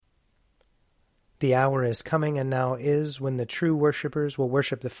The hour is coming and now is when the true worshippers will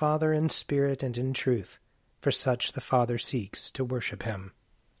worship the Father in spirit and in truth, for such the Father seeks to worship him.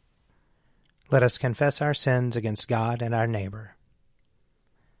 Let us confess our sins against God and our neighbor.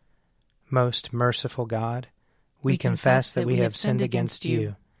 Most merciful God, we confess that we have sinned against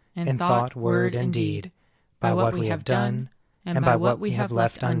you in thought, word, and deed, by what we have done and by what we have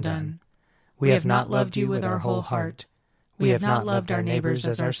left undone. We have not loved you with our whole heart. We have not loved our neighbors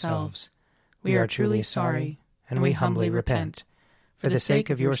as ourselves. We are truly sorry, and we humbly repent. For the sake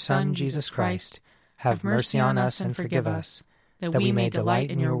of your Son, Jesus Christ, have mercy on us and forgive us, that we may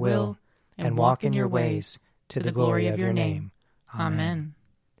delight in your will and walk in your ways, to the glory of your name. Amen.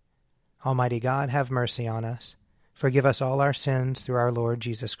 Almighty God, have mercy on us. Forgive us all our sins through our Lord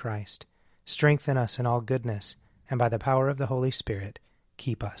Jesus Christ. Strengthen us in all goodness, and by the power of the Holy Spirit,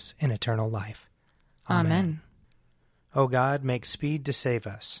 keep us in eternal life. Amen. O God, make speed to save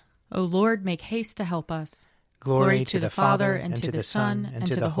us. O Lord, make haste to help us. Glory to the Father, and to the Son, and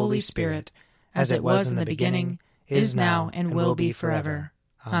to the Holy Spirit, as it was in the beginning, is now, and will be forever.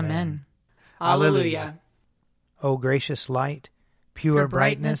 Amen. Alleluia. O gracious light, pure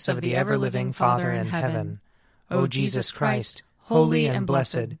brightness of the ever-living Father in heaven, O Jesus Christ, holy and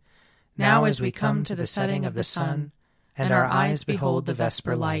blessed, now as we come to the setting of the sun, and our eyes behold the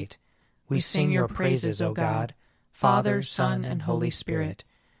vesper light, we sing your praises, O God, Father, Son, and Holy Spirit.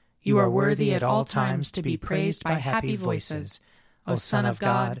 You are worthy at all times to be praised by happy voices, O Son of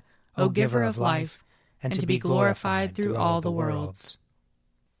God, O Giver of life, and to be glorified through all the worlds.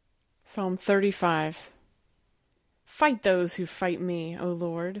 Psalm 35. Fight those who fight me, O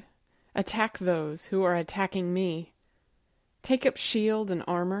Lord. Attack those who are attacking me. Take up shield and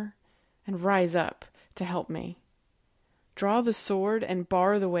armor, and rise up to help me. Draw the sword and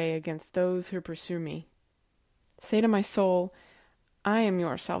bar the way against those who pursue me. Say to my soul, I am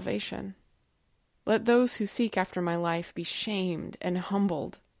your salvation. Let those who seek after my life be shamed and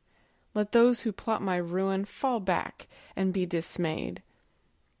humbled. Let those who plot my ruin fall back and be dismayed.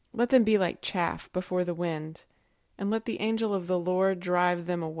 Let them be like chaff before the wind, and let the angel of the Lord drive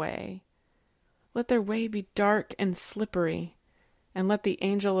them away. Let their way be dark and slippery, and let the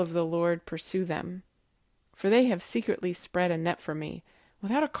angel of the Lord pursue them. For they have secretly spread a net for me,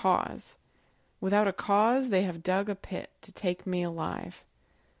 without a cause. Without a cause they have dug a pit to take me alive.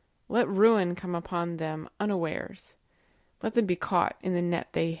 Let ruin come upon them unawares. Let them be caught in the net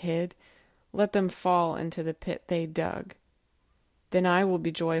they hid. Let them fall into the pit they dug. Then I will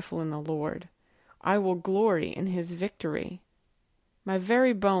be joyful in the Lord. I will glory in his victory. My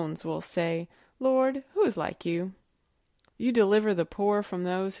very bones will say, Lord, who is like you? You deliver the poor from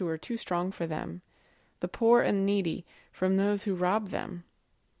those who are too strong for them, the poor and needy from those who rob them.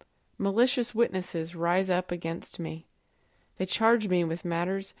 Malicious witnesses rise up against me. They charge me with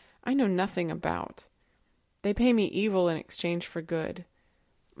matters I know nothing about. They pay me evil in exchange for good.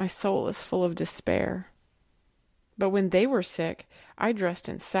 My soul is full of despair. But when they were sick, I dressed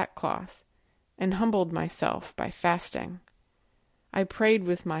in sackcloth and humbled myself by fasting. I prayed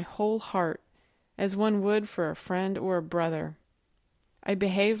with my whole heart, as one would for a friend or a brother. I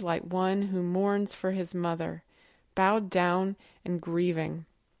behaved like one who mourns for his mother, bowed down and grieving.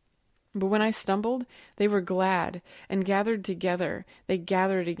 But when I stumbled, they were glad, and gathered together, they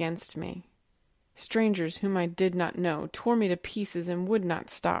gathered against me. Strangers whom I did not know tore me to pieces and would not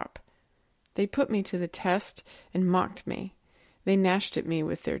stop. They put me to the test and mocked me. They gnashed at me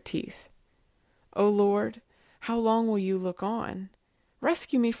with their teeth. O Lord, how long will you look on?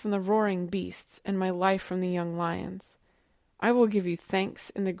 Rescue me from the roaring beasts, and my life from the young lions. I will give you thanks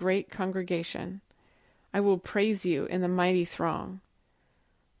in the great congregation. I will praise you in the mighty throng.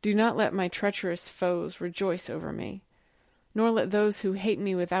 Do not let my treacherous foes rejoice over me, nor let those who hate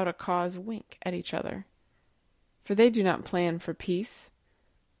me without a cause wink at each other. For they do not plan for peace,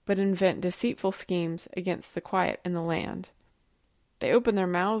 but invent deceitful schemes against the quiet in the land. They opened their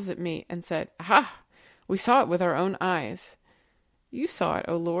mouths at me and said, Aha! We saw it with our own eyes. You saw it,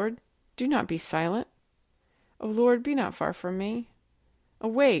 O Lord. Do not be silent. O Lord, be not far from me.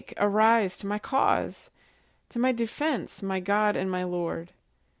 Awake, arise to my cause, to my defense, my God and my Lord.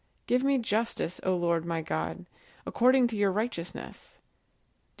 Give me justice, O Lord my God, according to your righteousness.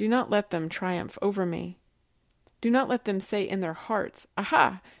 Do not let them triumph over me. Do not let them say in their hearts,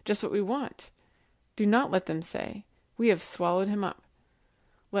 Aha, just what we want. Do not let them say, We have swallowed him up.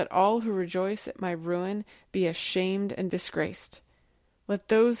 Let all who rejoice at my ruin be ashamed and disgraced. Let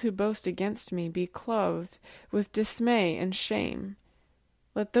those who boast against me be clothed with dismay and shame.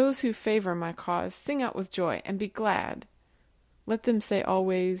 Let those who favor my cause sing out with joy and be glad. Let them say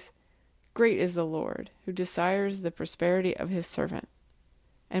always, Great is the Lord, who desires the prosperity of his servant.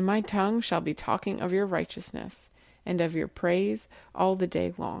 and my tongue shall be talking of your righteousness, and of your praise all the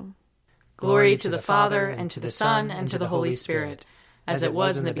day long. Glory to the Father, and to the Son, and to the Holy Spirit, as it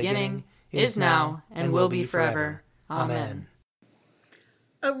was in the beginning, is now, and will be forever. Amen.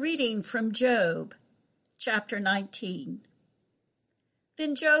 A reading from Job, chapter 19.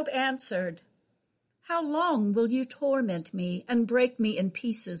 Then Job answered, "How long will you torment me and break me in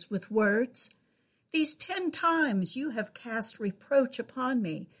pieces with words? These 10 times you have cast reproach upon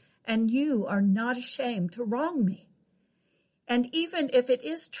me, and you are not ashamed to wrong me. And even if it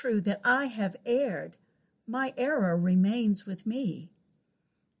is true that I have erred, my error remains with me.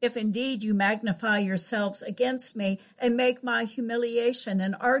 If indeed you magnify yourselves against me and make my humiliation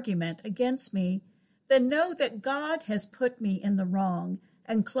an argument against me, then know that God has put me in the wrong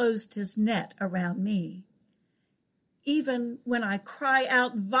and closed his net around me. Even when I cry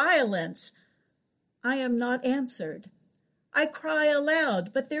out violence, I am not answered. I cry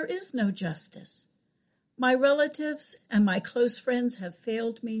aloud, but there is no justice. My relatives and my close friends have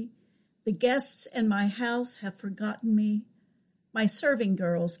failed me. The guests in my house have forgotten me. My serving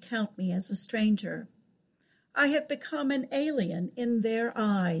girls count me as a stranger. I have become an alien in their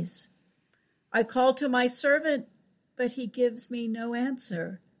eyes. I call to my servant, but he gives me no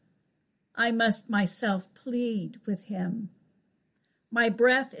answer. I must myself plead with him. My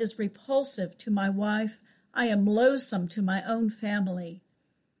breath is repulsive to my wife. I am loathsome to my own family.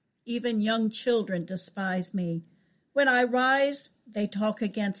 Even young children despise me. When I rise, they talk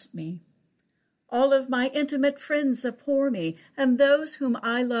against me. All of my intimate friends abhor me, and those whom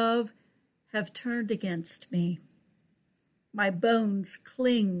I love have turned against me. My bones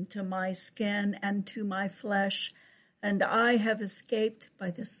cling to my skin and to my flesh, and I have escaped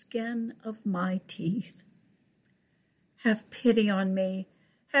by the skin of my teeth. Have pity on me,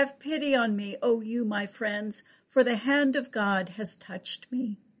 O you, my friends, for the hand of God has touched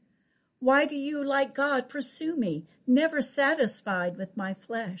me. Why do you, like God, pursue me, never satisfied with my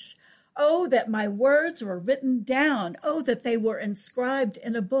flesh? Oh, that my words were written down. Oh, that they were inscribed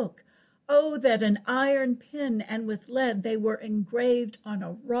in a book. Oh, that an iron pen and with lead they were engraved on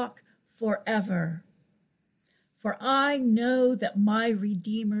a rock forever. For I know that my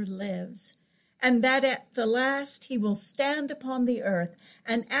Redeemer lives, and that at the last he will stand upon the earth.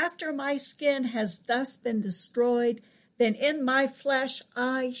 And after my skin has thus been destroyed, then in my flesh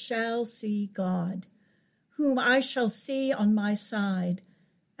I shall see God, whom I shall see on my side,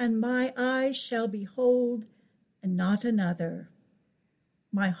 and my eyes shall behold, and not another.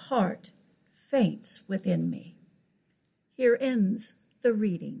 My heart faints within me." Here ends the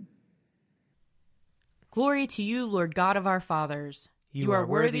reading. Glory to you, Lord God of our fathers. You are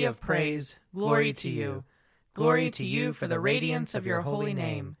worthy of praise. Glory to you. Glory to you for the radiance of your holy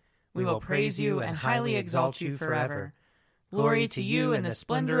name. We will praise you and highly exalt you forever. Glory to you in the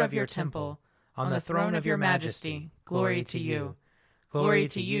splendor of your temple. On the throne of your majesty, glory to you. Glory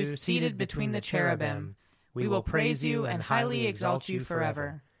to you seated between the cherubim. We will praise you and highly exalt you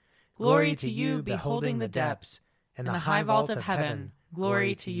forever. Glory to you beholding the depths. In the high vault of heaven,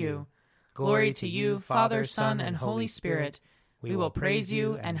 glory to you. Glory to you, Father, Son, and Holy Spirit. We will praise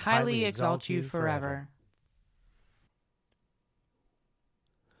you and highly exalt you forever.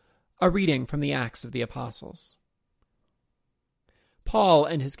 A reading from the Acts of the Apostles. Paul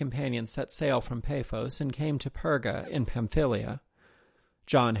and his companions set sail from Paphos and came to Perga in Pamphylia.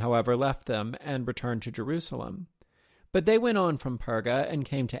 John, however, left them and returned to Jerusalem. But they went on from Perga and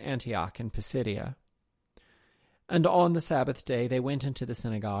came to Antioch in Pisidia. And on the Sabbath day they went into the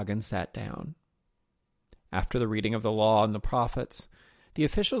synagogue and sat down. After the reading of the law and the prophets, the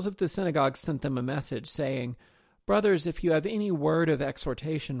officials of the synagogue sent them a message, saying, "Brothers, if you have any word of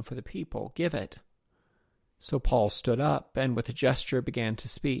exhortation for the people, give it." So Paul stood up and with a gesture began to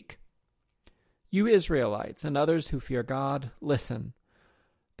speak. "You Israelites and others who fear God, listen.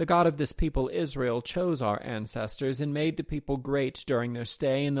 The God of this people Israel chose our ancestors and made the people great during their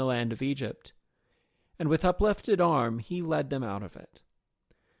stay in the land of Egypt. And with uplifted arm he led them out of it.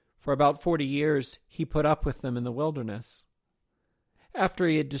 For about 40 years he put up with them in the wilderness. After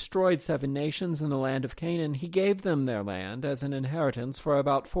he had destroyed 7 nations in the land of Canaan, he gave them their land as an inheritance for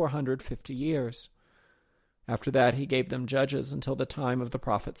about 450 years. After that he gave them judges until the time of the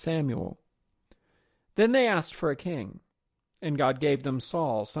prophet Samuel. Then they asked for a king, and God gave them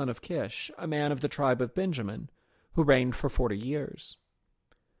Saul, son of Kish, a man of the tribe of Benjamin, who reigned for 40 years.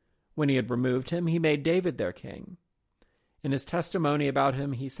 When he had removed him, he made David their king. In his testimony about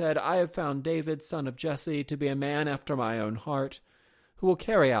him, he said, "I have found David, son of Jesse, to be a man after my own heart, who will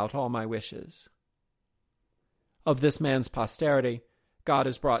carry out all my wishes." Of this man's posterity, God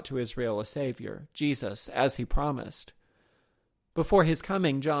has brought to Israel a Savior, Jesus, as he promised. Before his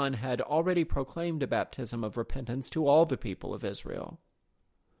coming, John had already proclaimed a baptism of repentance to all the people of Israel.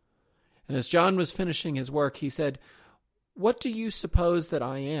 And as John was finishing his work, he said, "What do you suppose that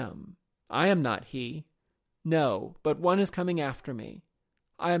I am? I am not he. No, but one is coming after me.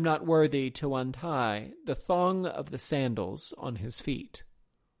 I am not worthy to untie the thong of the sandals on his feet."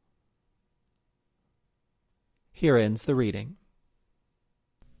 Here ends the reading.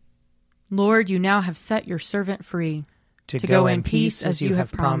 Lord, you now have set your servant free, to go in peace as you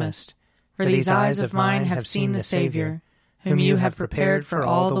have promised. For these eyes of mine have seen the Savior, whom you have prepared for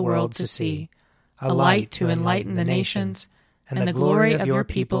all the world to see, a light to enlighten the nations, and the glory of your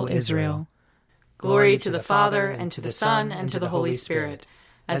people Israel. Glory to the Father, and to the Son, and to the Holy Spirit,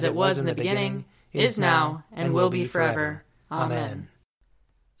 as it was in the beginning, is now, and will be forever. Amen.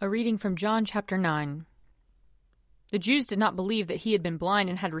 A reading from John chapter 9. The Jews did not believe that he had been blind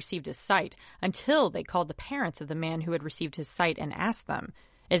and had received his sight, until they called the parents of the man who had received his sight and asked them,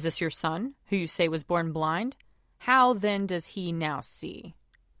 "Is this your son, who you say was born blind? How then does he now see?"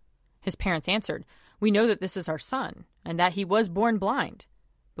 His parents answered, "We know that this is our son, and that he was born blind.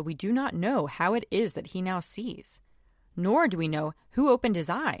 But we do not know how it is that he now sees. Nor do we know who opened his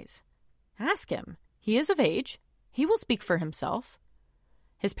eyes. Ask him. He is of age. He will speak for himself."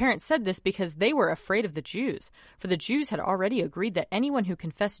 His parents said this because they were afraid of the Jews, for the Jews had already agreed that anyone who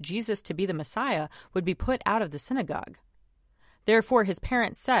confessed Jesus to be the Messiah would be put out of the synagogue. Therefore his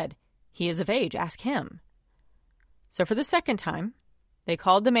parents said, "He is of age, ask him." So for the second time, they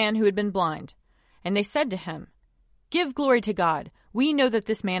called the man who had been blind, and they said to him, "Give glory to God. We know that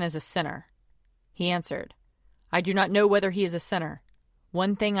this man is a sinner." He answered, "I do not know whether he is a sinner.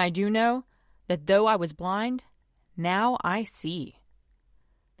 One thing I do know, that though I was blind, now I see."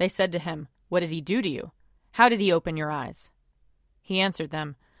 They said to him, "What did he do to you? How did he open your eyes?" He answered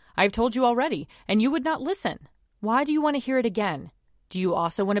them, "I have told you already, and you would not listen. Why do you want to hear it again? Do you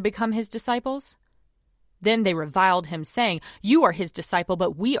also want to become his disciples?" Then they reviled him, saying, "You are his disciple,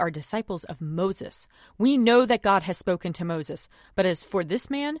 but we are disciples of Moses. We know that God has spoken to Moses, but as for this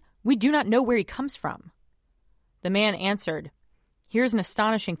man, we do not know where he comes from." The man answered, "Here's an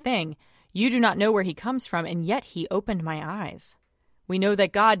astonishing thing. You do not know where he comes from, and yet he opened my eyes. We know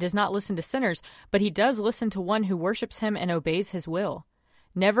that God does not listen to sinners, but he does listen to one who worships him and obeys his will.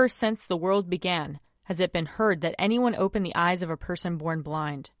 Never since the world began has it been heard that anyone opened the eyes of a person born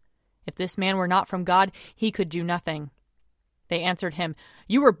blind. If this man were not from God, he could do nothing." They answered him,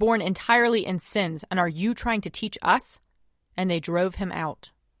 "You were born entirely in sins, and are you trying to teach us?" And they drove him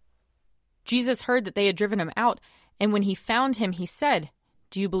out. Jesus heard that they had driven him out, and when he found him, he said,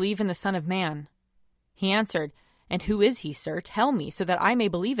 "Do you believe in the Son of Man?" He answered, "And who is he, sir? Tell me, so that I may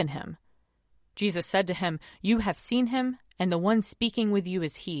believe in him." Jesus said to him, "You have seen him, and the one speaking with you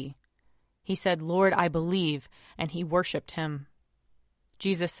is he." He said, "Lord, I believe," and he worshipped him.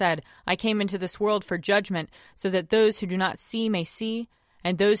 Jesus said, "I came into this world for judgment, so that those who do not see may see,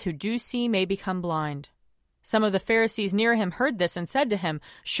 and those who do see may become blind." Some of the Pharisees near him heard this and said to him,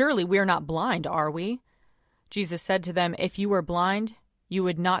 "Surely we are not blind, are we?" Jesus said to them, "If you were blind, you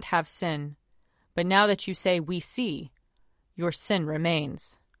would not have sin. But now that you say, 'We see,' your sin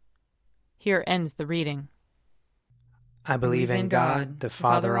remains." Here ends the reading. I believe in God, the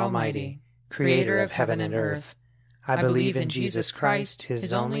Father Almighty, creator of heaven and earth. I believe in Jesus Christ,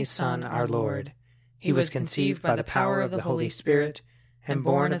 his only Son, our Lord. He was conceived by the power of the Holy Spirit and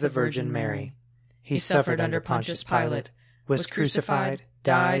born of the Virgin Mary. He suffered under Pontius Pilate, was crucified,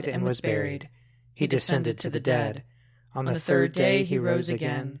 died, and was buried. He descended to the dead. On the third day he rose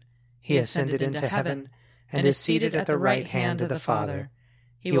again. He ascended into heaven, and is seated at the right hand of the Father.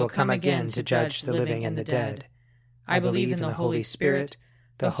 He will come again to judge the living and the dead. I believe in the Holy Spirit,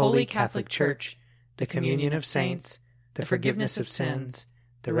 the Holy Catholic Church, the communion of saints, the forgiveness of sins,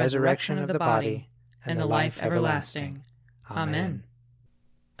 the resurrection of the body, and the life everlasting. Amen.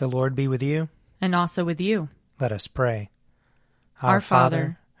 The Lord be with you. And also with you. Let us pray. Our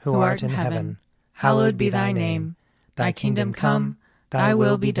Father, who art in heaven, hallowed be thy name. Thy kingdom come, thy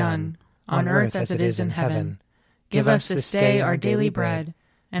will be done, on earth as it is in heaven. Give us this day our daily bread,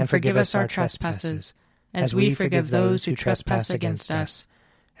 and forgive us our trespasses, as we forgive those who trespass against us.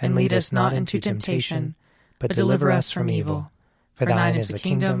 And lead us not into temptation, but deliver us from evil. For thine is the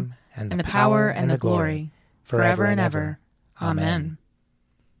kingdom, and the power, and the glory, forever and ever. Amen.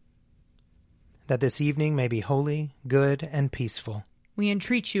 That this evening may be holy, good, and peaceful. We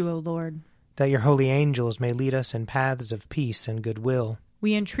entreat you, O Lord. That your holy angels may lead us in paths of peace and goodwill.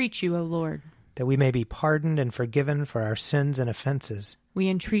 We entreat you, O Lord. That we may be pardoned and forgiven for our sins and offenses. We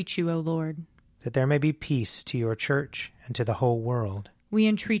entreat you, O Lord. That there may be peace to your church and to the whole world. We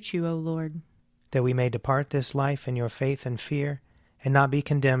entreat you, O Lord. that we may depart this life in your faith and fear, and not be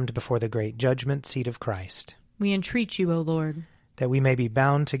condemned before the great judgment seat of Christ. We entreat you, O Lord. That we may be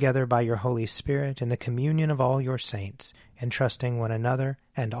bound together by your Holy Spirit in the communion of all your saints, entrusting one another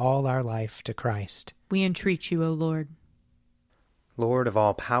and all our life to Christ. We entreat you, O Lord. Lord of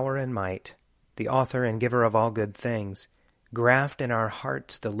all power and might, the author and giver of all good things, graft in our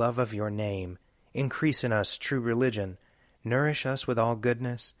hearts the love of your name, increase in us true religion, nourish us with all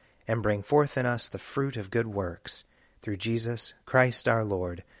goodness, and bring forth in us the fruit of good works, through Jesus Christ our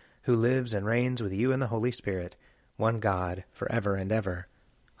Lord, who lives and reigns with you in the Holy Spirit, one God, for ever and ever.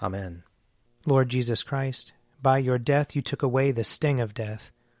 Amen. Lord Jesus Christ, by your death you took away the sting of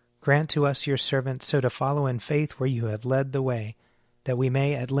death. Grant to us, your servants, so to follow in faith where you have led the way, that we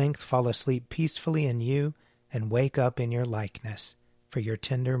may at length fall asleep peacefully in you and wake up in your likeness, for your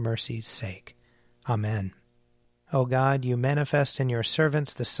tender mercy's sake. Amen. O God, you manifest in your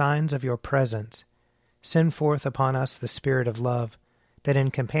servants the signs of your presence. Send forth upon us the Spirit of love, that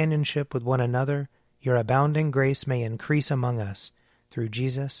in companionship with one another your abounding grace may increase among us, through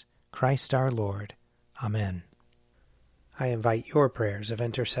Jesus Christ our Lord. Amen. I invite your prayers of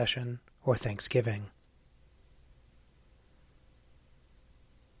intercession or thanksgiving.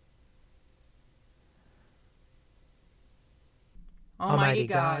 Almighty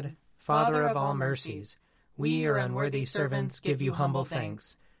God, Father of all mercies, we, your unworthy servants, give you humble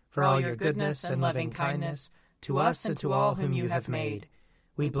thanks for all your goodness and loving kindness to us and to all whom you have made.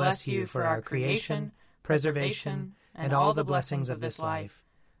 We bless you for our creation, preservation, and all the blessings of this life,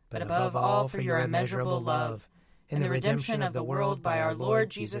 but above all for your immeasurable love in the redemption of the world by our Lord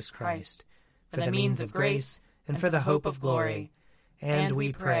Jesus Christ, for the means of grace and for the hope of glory. And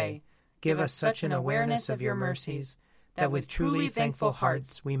we pray, give us such an awareness of your mercies that with truly thankful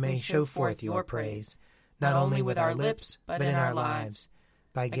hearts we may show forth your praise, not only with our lips, but in our lives,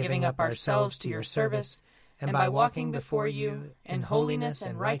 by giving up ourselves to your service, and by walking before you in holiness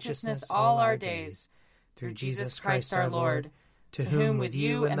and righteousness all our days, through Jesus Christ our Lord, to whom with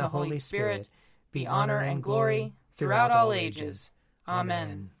you and the Holy Spirit be honor and glory throughout all ages.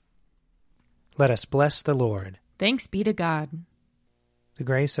 Amen. Let us bless the Lord. Thanks be to God. The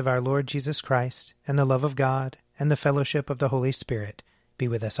grace of our Lord Jesus Christ, and the love of God, and the fellowship of the Holy Spirit be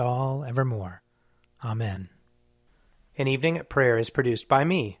with us all evermore. Amen. An Evening at Prayer is produced by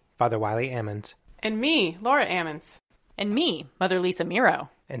me, Father Wiley Ammons. And me, Laura Ammons. And me, Mother Lisa Miro.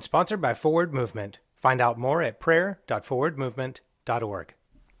 And sponsored by Forward Movement. Find out more at prayer.forwardmovement.org.